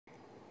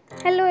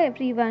Hello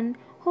everyone,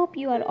 hope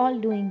you are all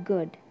doing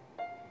good.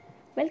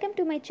 Welcome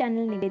to my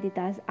channel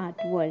Nivedita's Art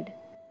World.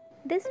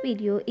 This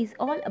video is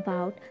all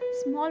about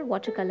small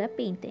watercolor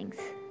paintings.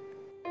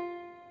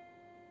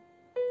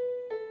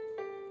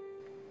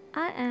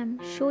 I am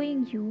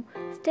showing you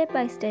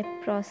step-by-step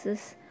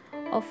process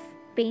of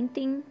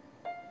painting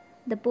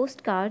the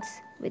postcards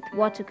with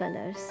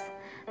watercolors.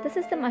 This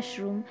is the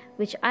mushroom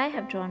which I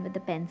have drawn with the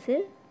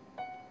pencil.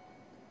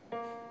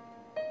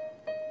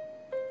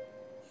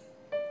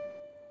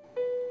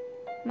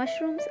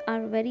 Mushrooms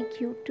are very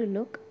cute to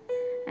look,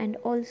 and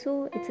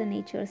also it's a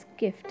nature's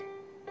gift.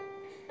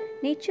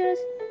 Nature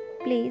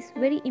plays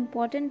very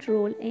important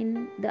role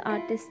in the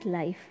artist's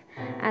life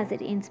as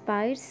it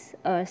inspires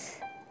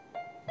us.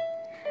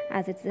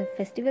 As it's the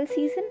festival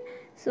season,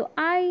 so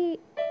I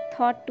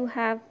thought to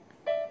have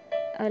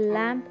a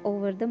lamp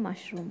over the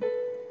mushroom.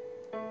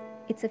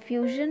 It's a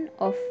fusion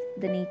of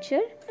the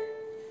nature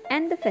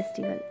and the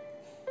festival.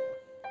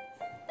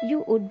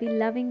 You would be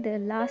loving the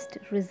last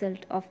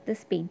result of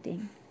this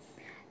painting.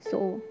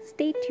 So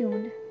stay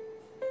tuned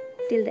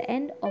till the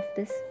end of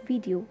this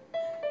video.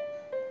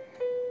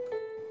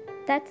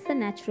 That's the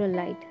natural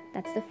light,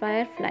 that's the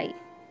Firefly.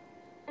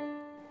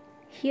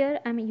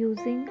 Here I'm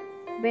using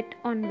wet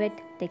on wet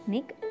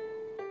technique.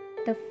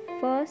 The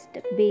first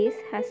base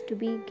has to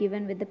be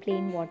given with the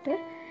plain water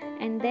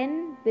and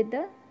then with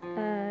the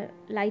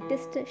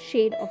lightest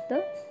shade of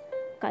the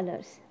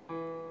colors.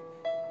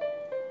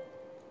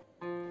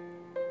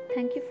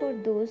 Thank you for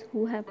those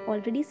who have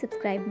already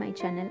subscribed my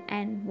channel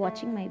and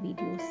watching my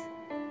videos.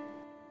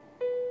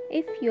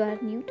 If you are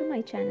new to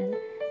my channel,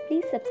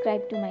 please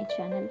subscribe to my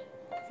channel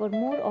for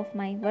more of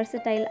my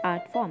versatile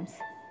art forms.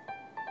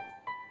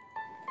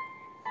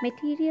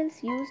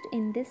 Materials used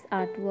in this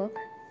artwork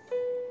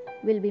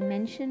will be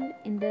mentioned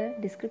in the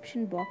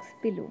description box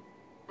below.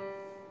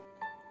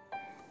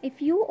 If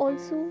you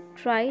also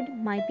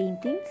tried my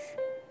paintings,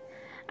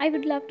 I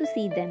would love to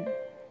see them.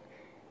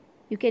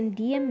 You can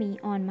DM me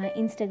on my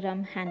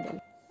Instagram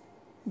handle.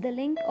 The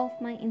link of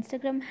my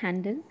Instagram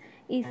handle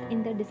is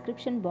in the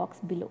description box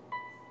below.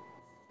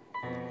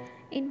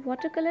 In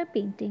watercolor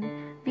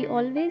painting, we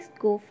always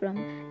go from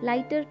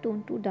lighter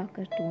tone to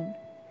darker tone.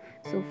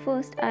 So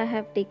first I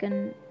have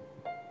given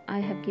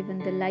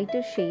the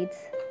lighter shades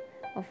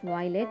of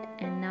violet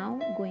and now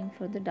going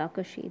for the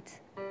darker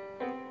shades.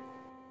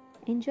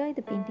 Enjoy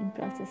the painting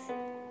process.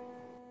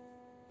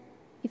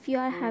 If you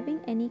are having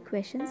any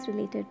questions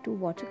related to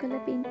watercolor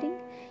painting,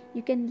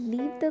 you can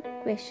leave the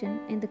question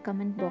in the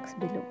comment box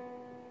below.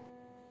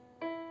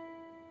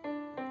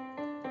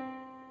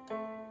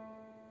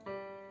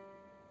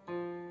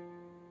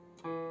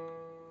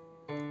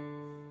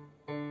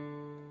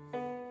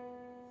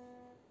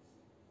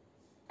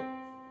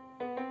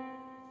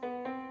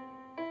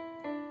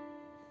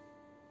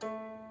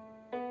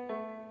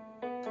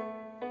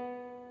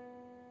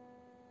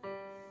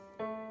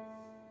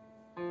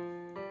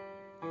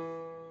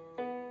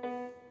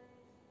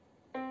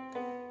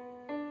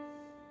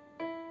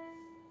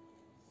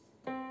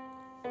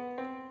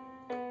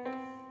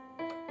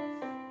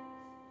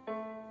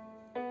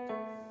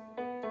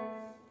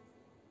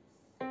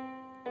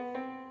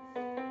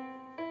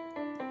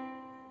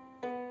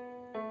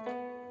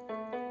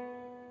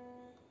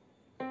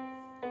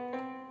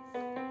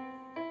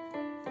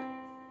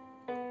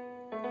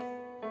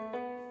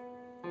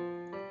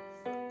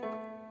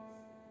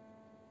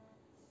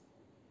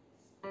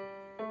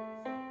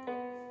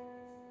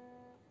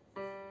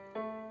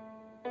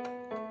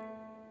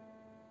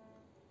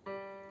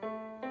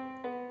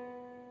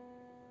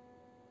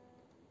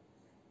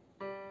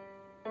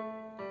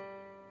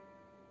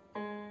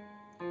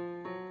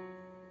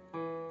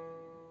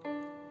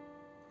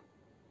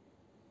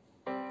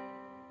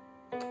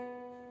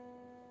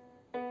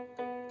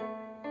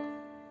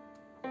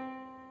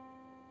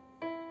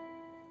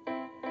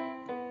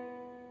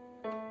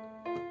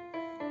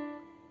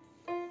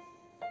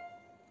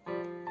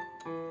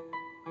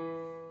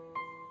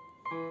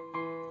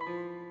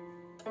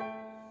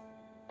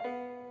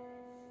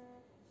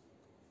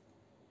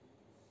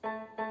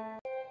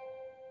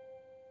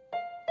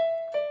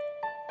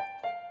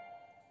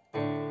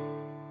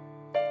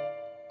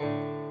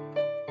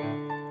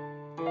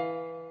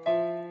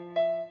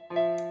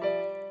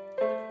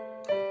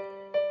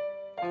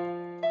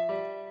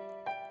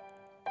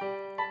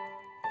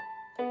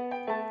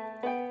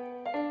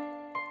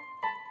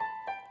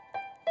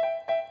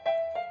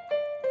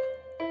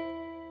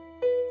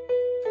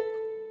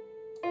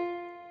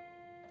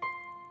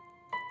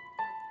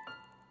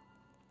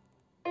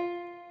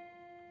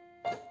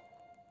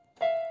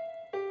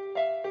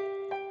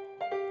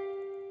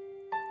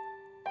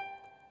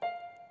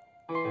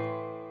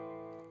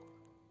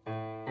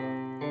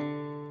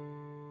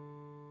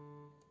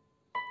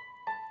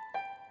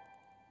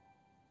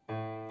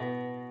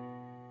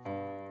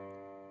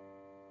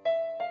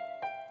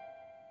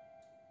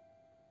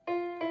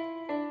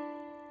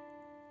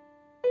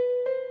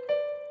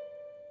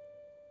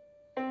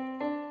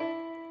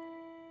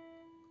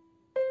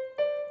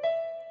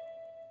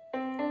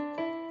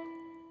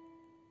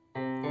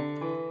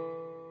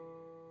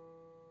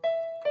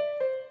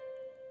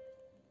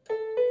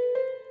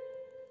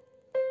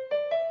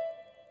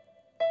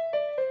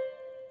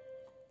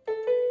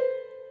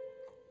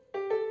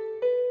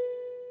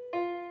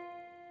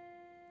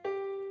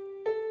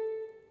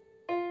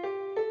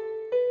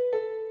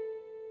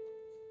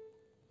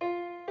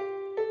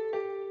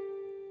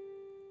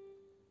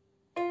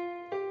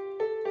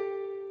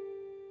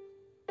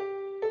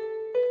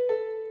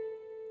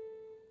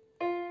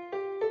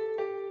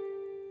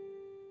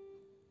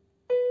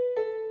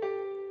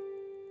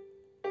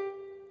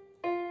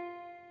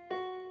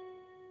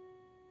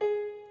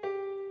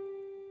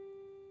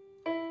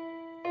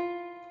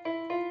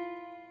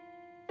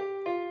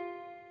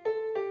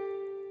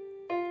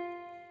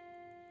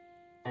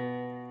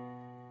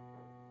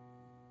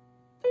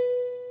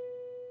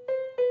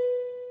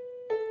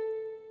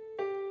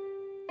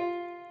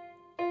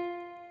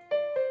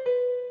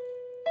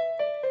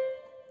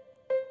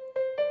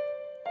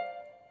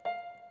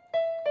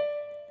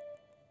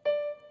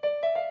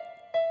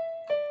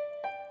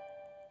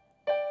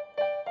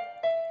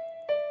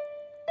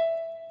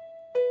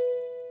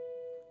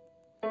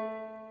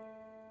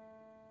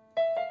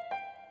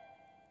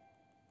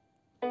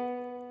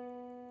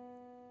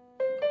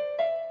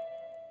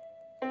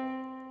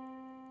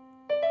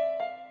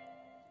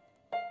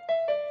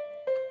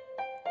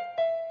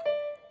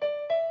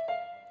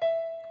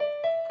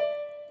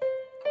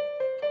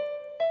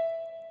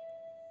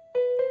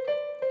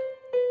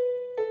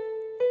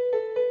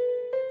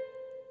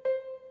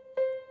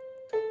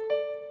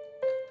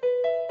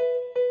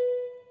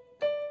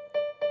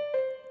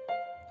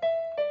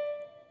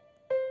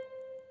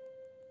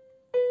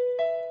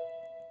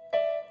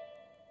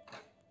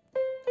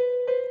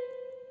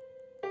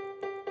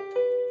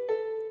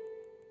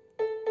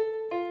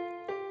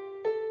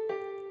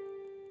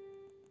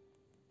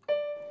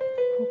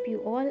 hope you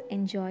all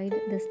enjoyed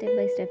the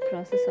step-by-step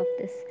process of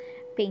this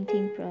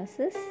painting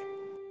process.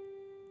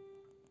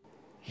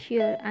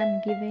 Here I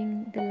am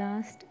giving the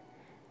last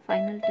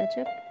final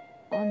touch-up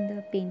on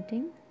the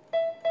painting.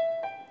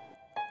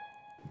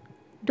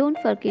 Don't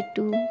forget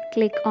to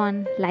click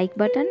on like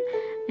button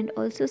and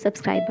also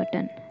subscribe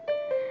button,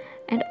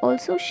 and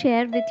also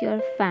share with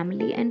your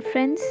family and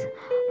friends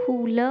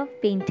who love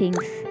paintings.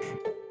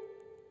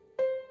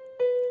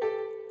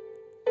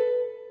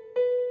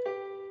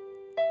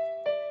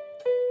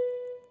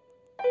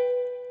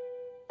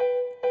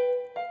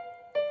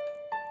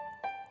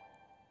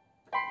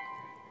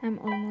 I'm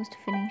almost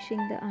finishing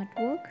the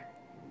artwork.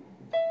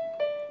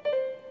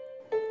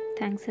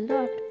 Thanks a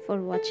lot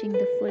for watching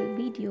the full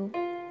video.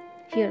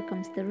 Here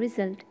comes the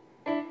result.